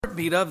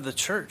Heartbeat of the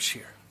church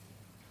here.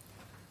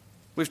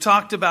 We've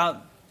talked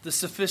about the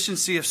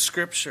sufficiency of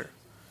Scripture.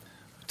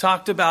 We've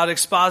talked about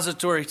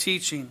expository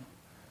teaching.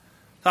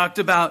 Talked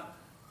about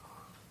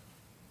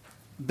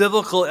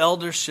biblical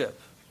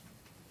eldership.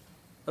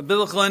 A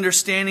biblical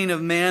understanding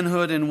of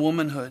manhood and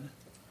womanhood.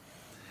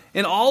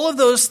 And all of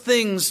those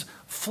things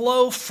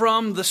flow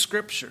from the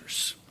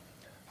Scriptures.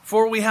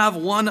 For we have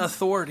one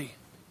authority.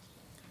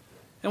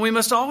 And we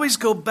must always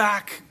go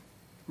back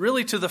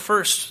really to the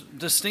first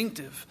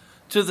distinctive,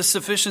 to the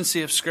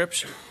sufficiency of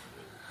Scripture.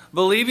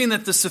 Believing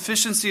that the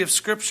sufficiency of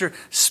Scripture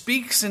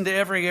speaks into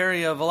every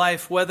area of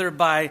life, whether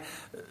by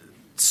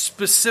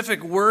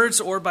specific words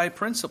or by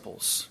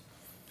principles.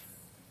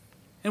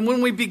 And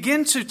when we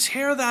begin to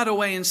tear that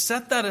away and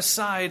set that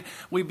aside,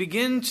 we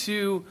begin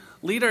to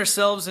lead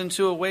ourselves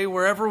into a way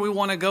wherever we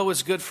want to go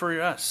is good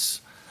for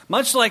us.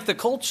 Much like the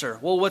culture.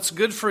 Well, what's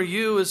good for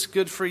you is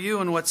good for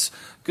you, and what's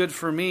good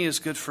for me is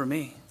good for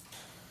me.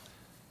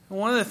 And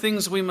one of the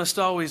things we must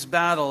always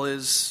battle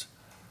is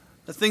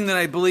the thing that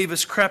I believe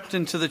has crept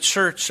into the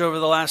church over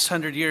the last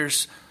 100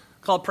 years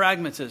called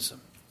pragmatism.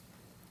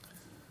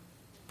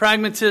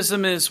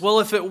 Pragmatism is, well,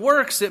 if it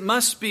works, it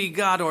must be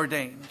God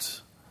ordained.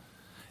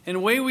 And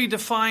the way we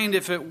define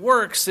if it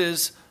works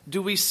is,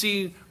 do we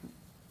see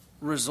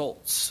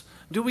results?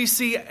 Do we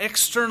see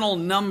external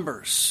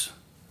numbers?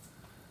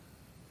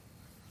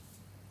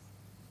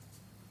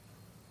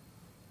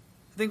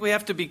 I think we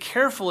have to be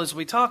careful as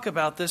we talk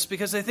about this,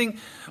 because I think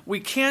we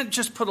can't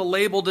just put a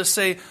label to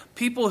say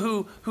people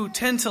who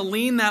tend to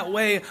lean that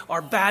way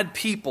are bad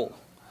people.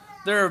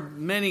 There are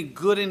many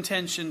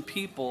good-intentioned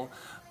people,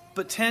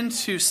 but tend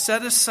to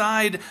set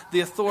aside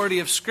the authority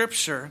of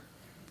Scripture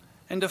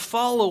and to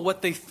follow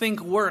what they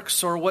think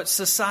works or what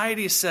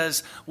society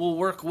says will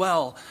work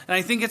well. And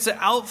I think it's an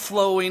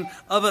outflowing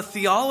of a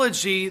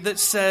theology that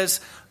says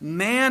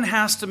man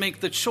has to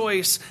make the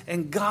choice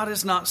and God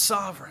is not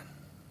sovereign.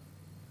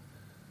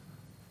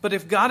 But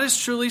if God is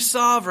truly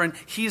sovereign,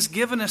 He's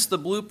given us the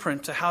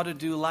blueprint to how to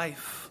do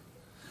life.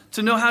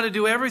 To know how to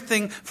do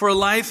everything for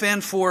life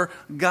and for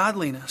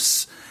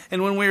godliness.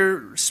 And when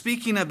we're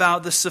speaking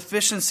about the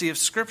sufficiency of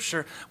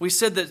Scripture, we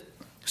said that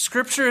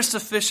Scripture is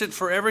sufficient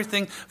for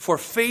everything, for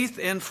faith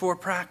and for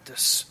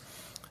practice.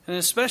 And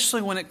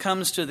especially when it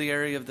comes to the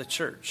area of the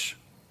church.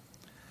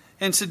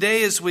 And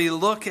today as we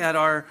look at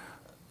our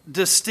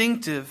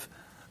distinctive,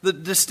 the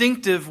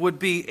distinctive would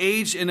be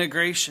age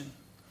integration.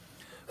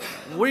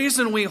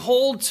 Reason we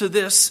hold to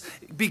this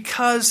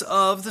because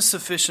of the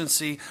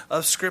sufficiency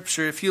of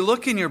Scripture. If you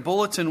look in your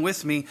bulletin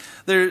with me,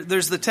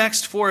 there's the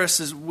text for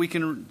us as we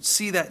can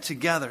see that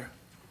together.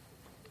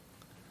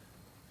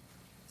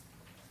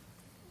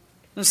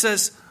 It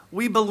says,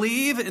 we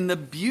believe in the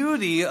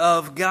beauty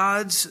of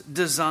God's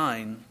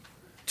design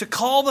to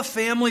call the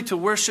family to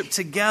worship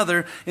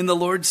together in the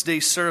Lord's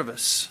Day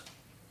service.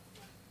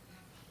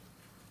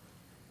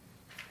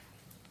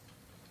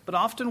 But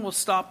often we'll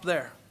stop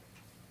there.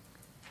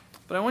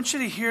 But I want you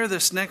to hear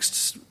this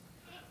next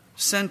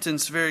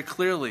sentence very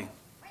clearly.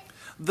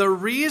 The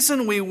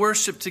reason we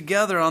worship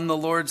together on the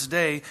Lord's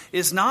Day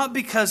is not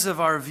because of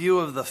our view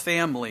of the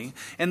family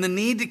and the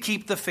need to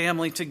keep the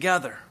family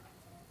together.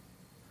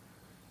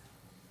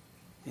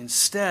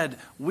 Instead,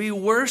 we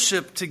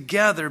worship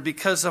together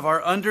because of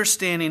our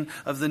understanding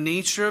of the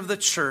nature of the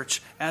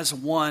church as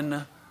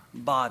one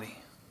body.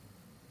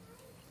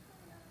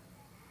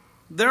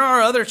 There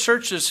are other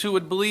churches who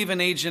would believe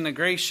in age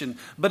integration,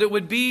 but it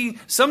would be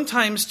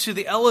sometimes to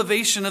the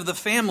elevation of the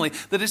family,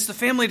 that it's the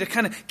family to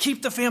kind of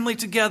keep the family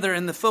together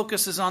and the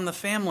focus is on the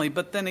family.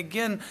 But then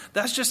again,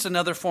 that's just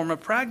another form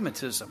of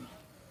pragmatism.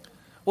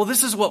 Well,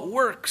 this is what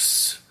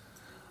works.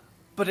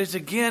 But it's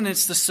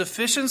the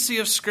sufficiency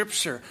of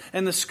Scripture.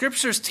 And the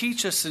Scriptures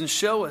teach us and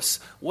show us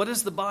what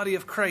is the body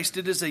of Christ.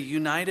 It is a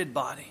united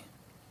body.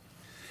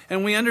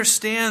 And we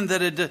understand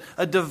that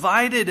a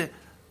divided,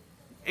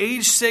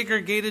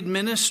 age-segregated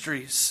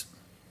ministries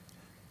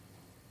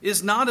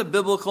is not a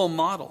biblical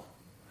model.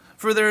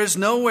 For there is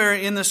nowhere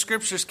in the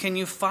Scriptures can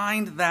you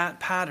find that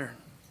pattern.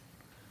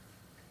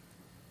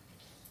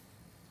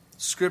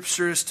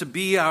 Scripture is to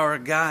be our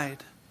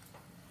guide.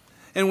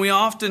 And we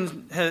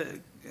often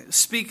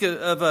speak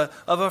of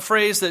a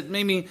phrase that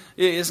maybe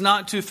is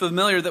not too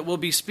familiar that we'll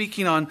be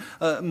speaking on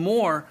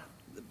more.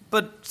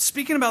 But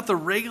speaking about the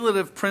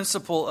regulative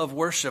principle of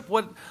worship,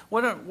 what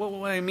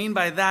I mean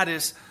by that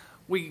is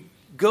we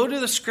go to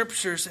the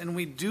Scriptures and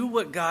we do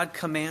what God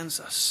commands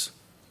us.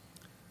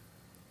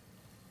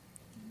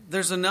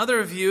 There's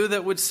another view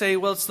that would say,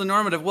 well, it's the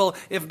normative. Well,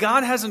 if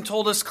God hasn't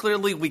told us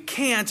clearly, we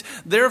can't.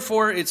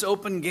 Therefore, it's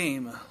open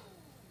game.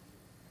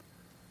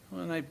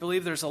 And I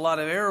believe there's a lot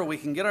of error we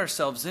can get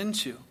ourselves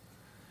into.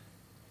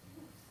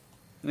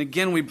 And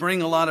again, we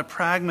bring a lot of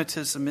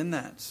pragmatism in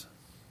that.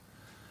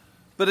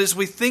 But as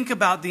we think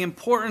about the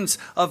importance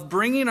of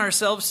bringing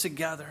ourselves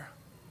together,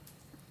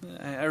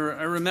 I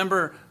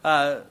remember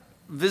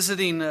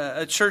visiting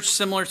a church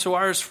similar to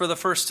ours for the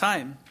first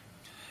time.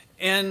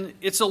 And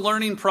it's a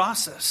learning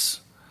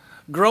process.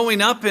 Growing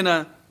up in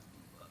a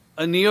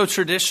a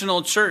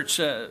neo-traditional church.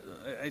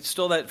 I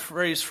stole that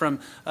phrase from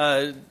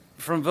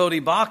Vodi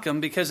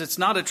Bakum because it's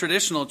not a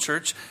traditional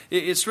church.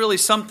 It's really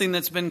something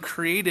that's been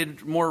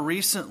created more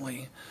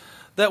recently.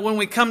 That when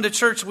we come to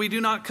church, we do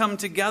not come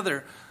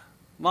together.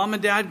 Mom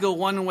and dad go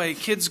one way,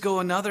 kids go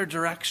another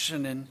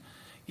direction, and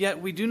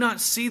yet we do not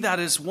see that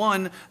as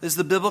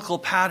the biblical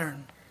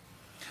pattern.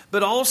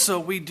 But also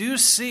we do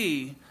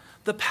see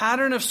the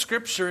pattern of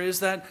Scripture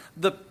is that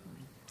the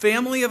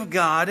family of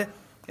God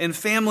and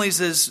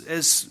families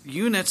as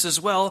units as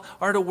well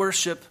are to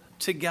worship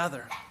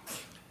together.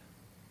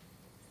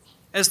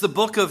 As the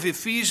book of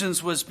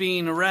Ephesians was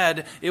being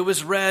read, it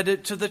was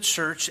read to the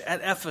church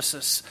at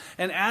Ephesus.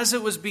 And as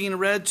it was being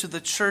read to the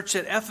church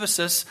at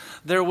Ephesus,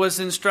 there was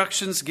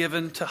instructions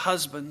given to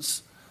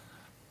husbands.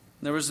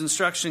 There was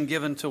instruction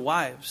given to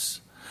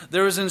wives.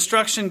 There was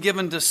instruction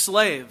given to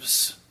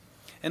slaves.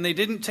 And they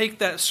didn't take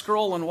that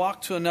scroll and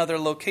walk to another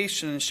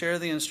location and share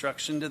the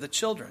instruction to the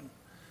children,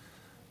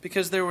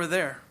 because they were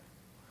there.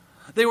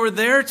 They were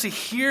there to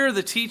hear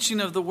the teaching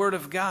of the Word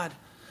of God,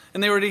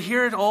 and they were to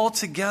hear it all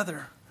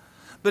together.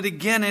 But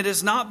again, it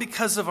is not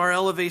because of our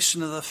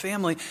elevation of the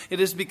family. It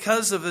is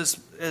because of,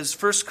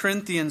 as 1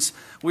 Corinthians,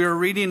 we were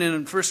reading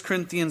in 1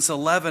 Corinthians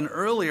 11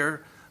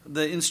 earlier,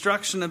 the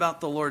instruction about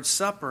the Lord's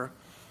Supper.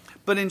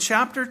 But in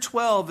chapter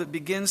 12, it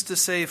begins to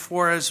say,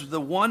 for as the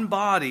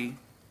body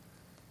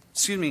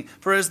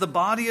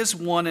is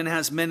one and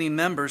has many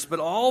members, but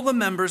all the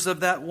members of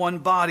that one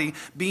body,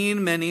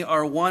 being many,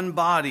 are one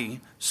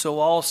body, so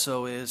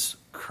also is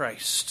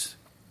Christ.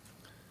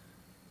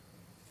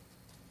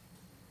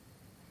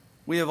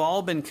 We have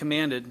all been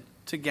commanded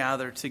to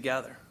gather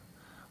together.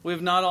 We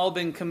have not all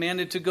been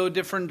commanded to go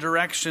different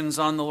directions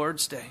on the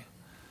Lord's Day,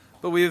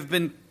 but we have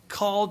been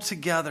called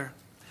together.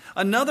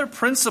 Another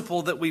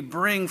principle that we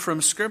bring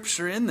from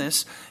Scripture in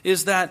this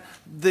is that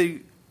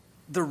the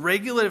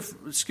regular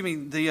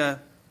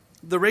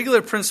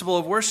principle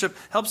of worship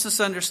helps us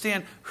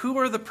understand who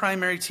are the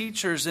primary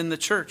teachers in the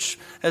church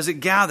as it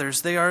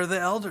gathers. They are the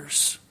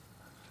elders.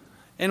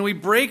 And we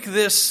break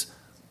this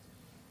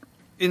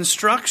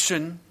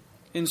instruction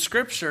in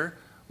Scripture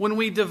when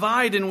we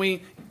divide and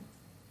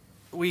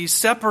we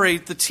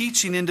separate the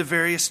teaching into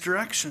various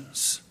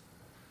directions.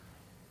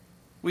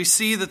 We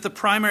see that the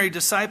primary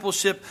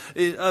discipleship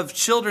of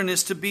children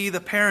is to be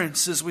the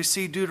parents, as we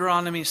see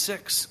Deuteronomy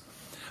 6.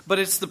 But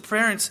it's the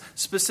parents,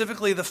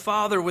 specifically the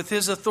father with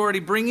his authority,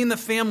 bringing the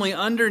family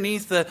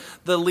underneath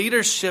the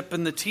leadership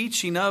and the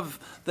teaching of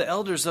the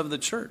elders of the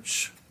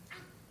church.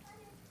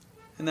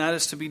 And that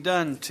is to be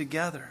done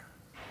together.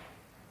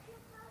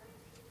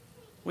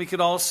 We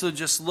could also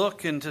just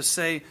look and to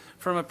say,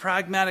 from a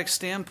pragmatic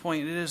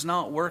standpoint, it is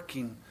not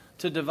working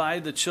to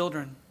divide the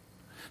children.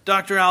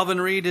 Dr. Alvin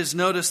Reed has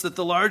noticed that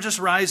the largest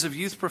rise of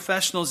youth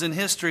professionals in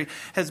history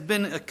has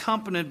been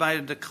accompanied by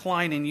a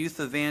decline in youth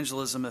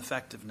evangelism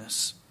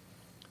effectiveness.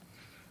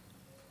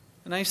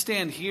 And I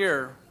stand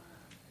here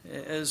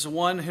as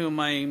one whom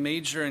my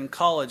major in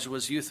college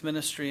was youth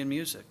ministry and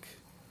music.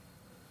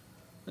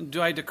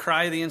 Do I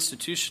decry the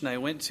institution I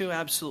went to?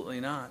 Absolutely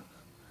not.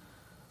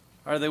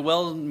 Are they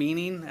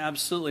well-meaning?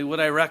 Absolutely. Would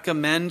I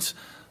recommend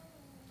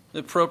the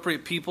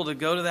appropriate people to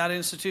go to that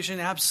institution?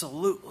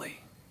 Absolutely.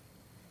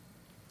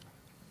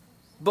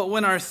 But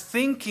when our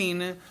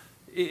thinking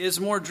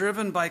is more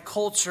driven by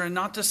culture, and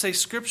not to say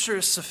Scripture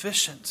is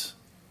sufficient,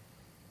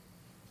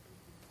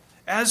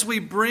 as we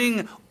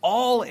bring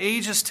all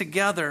ages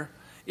together,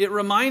 it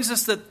reminds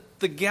us that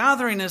the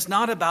gathering is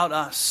not about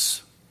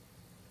us.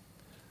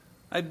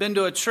 I've been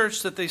to a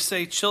church that they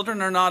say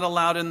children are not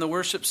allowed in the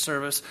worship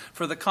service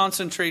for the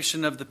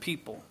concentration of the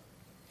people.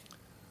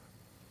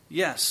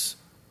 Yes,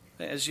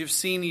 as you've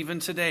seen even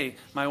today,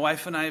 my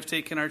wife and I have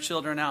taken our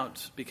children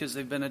out because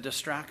they've been a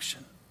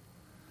distraction.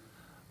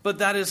 But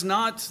that is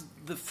not,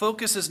 the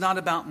focus is not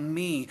about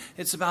me,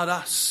 it's about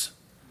us.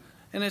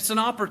 And it's an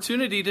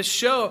opportunity to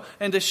show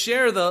and to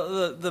share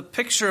the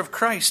picture of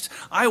Christ.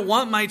 I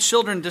want my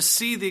children to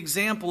see the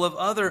example of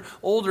other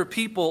older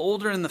people,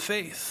 older in the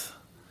faith.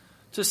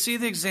 To see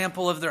the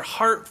example of their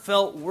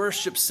heartfelt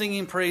worship,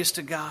 singing praise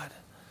to God.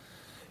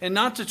 And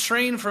not to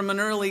train from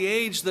an early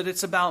age that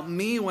it's about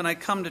me when I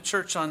come to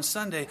church on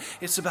Sunday.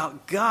 It's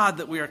about God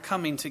that we are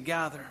coming to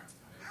gather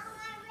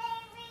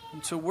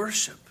and to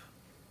worship.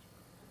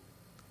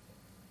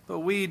 But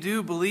we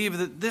do believe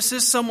that this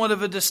is somewhat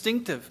of a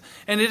distinctive.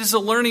 And it is a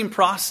learning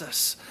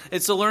process.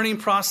 It's a learning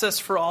process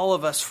for all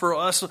of us. For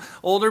us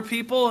older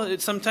people,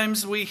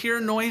 sometimes we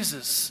hear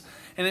noises.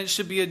 And it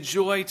should be a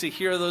joy to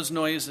hear those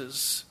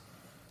noises.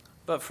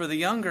 But for the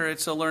younger,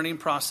 it's a learning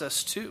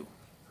process too.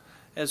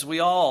 As we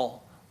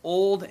all,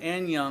 old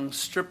and young,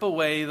 strip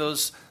away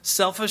those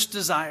selfish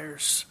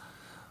desires.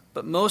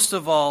 But most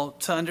of all,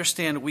 to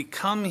understand we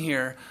come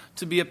here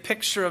to be a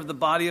picture of the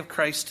body of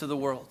Christ to the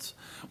world.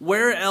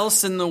 Where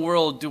else in the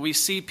world do we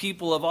see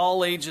people of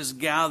all ages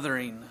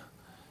gathering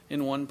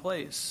in one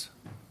place?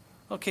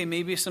 Okay,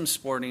 maybe some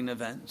sporting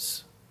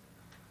events.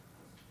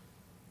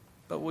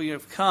 But we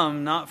have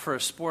come not for a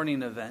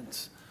sporting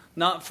event,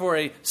 not for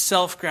a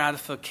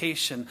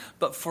self-gratification,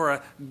 but for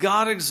a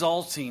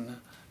God-exalting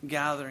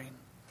gathering,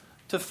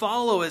 to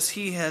follow as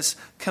he has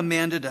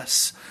commanded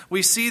us.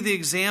 We see the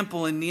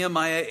example in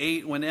Nehemiah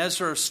 8 when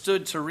Ezra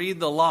stood to read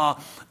the law.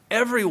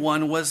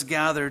 Everyone was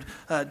gathered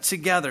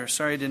together.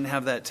 Sorry, I didn't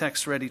have that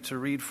text ready to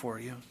read for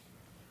you.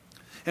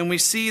 And we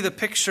see the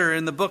picture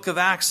in the book of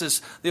Acts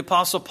as the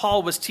Apostle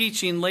Paul was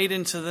teaching late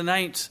into the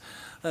night.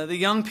 The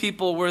young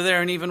people were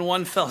there, and even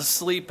one fell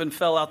asleep and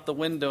fell out the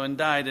window and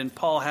died, and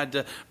Paul had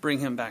to bring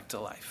him back to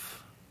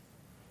life.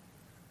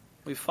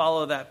 We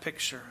follow that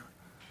picture.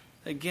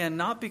 Again,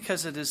 not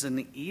because it is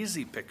an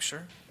easy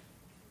picture.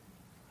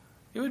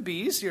 It would be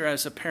easier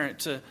as a parent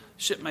to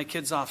ship my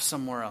kids off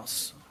somewhere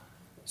else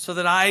so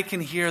that I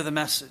can hear the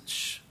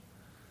message.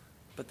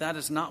 But that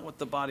is not what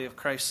the body of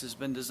Christ has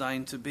been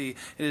designed to be.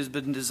 It has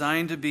been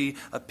designed to be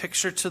a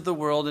picture to the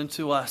world and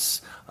to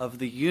us of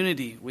the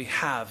unity we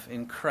have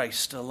in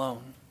Christ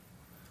alone.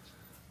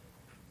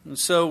 And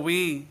so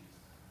we,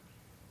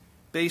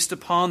 based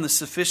upon the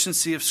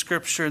sufficiency of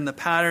Scripture and the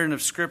pattern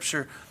of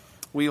Scripture,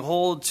 we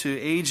hold to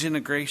age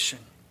integration.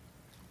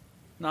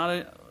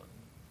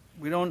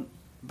 We don't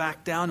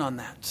back down on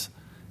that.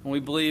 And we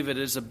believe it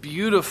is a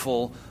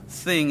beautiful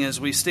thing, as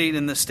we state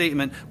in the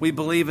statement. We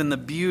believe in the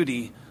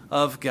beauty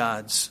of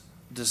God's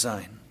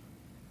design.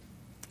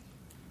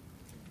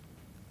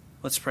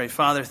 Let's pray.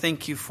 Father,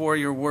 thank you for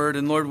your word.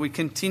 And Lord, we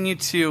continue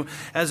to,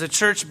 as a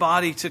church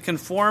body, to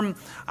conform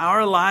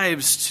our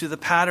lives to the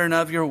pattern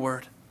of your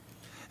word.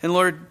 And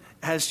Lord,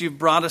 as you've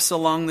brought us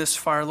along this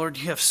far, Lord,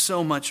 you have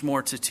so much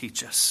more to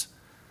teach us.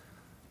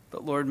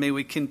 But Lord, may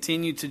we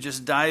continue to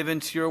just dive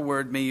into your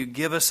word. May you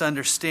give us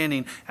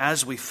understanding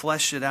as we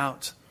flesh it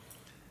out.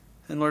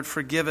 And Lord,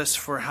 forgive us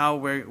for how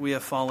we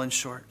have fallen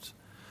short.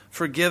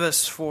 Forgive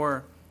us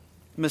for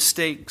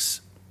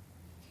mistakes.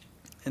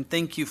 And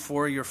thank you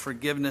for your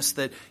forgiveness,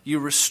 that you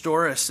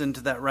restore us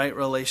into that right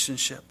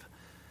relationship.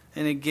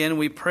 And again,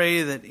 we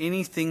pray that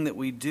anything that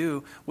we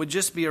do would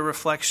just be a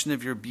reflection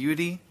of your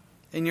beauty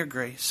and your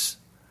grace.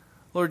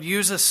 Lord,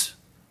 use us,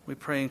 we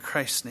pray in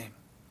Christ's name.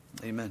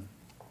 Amen.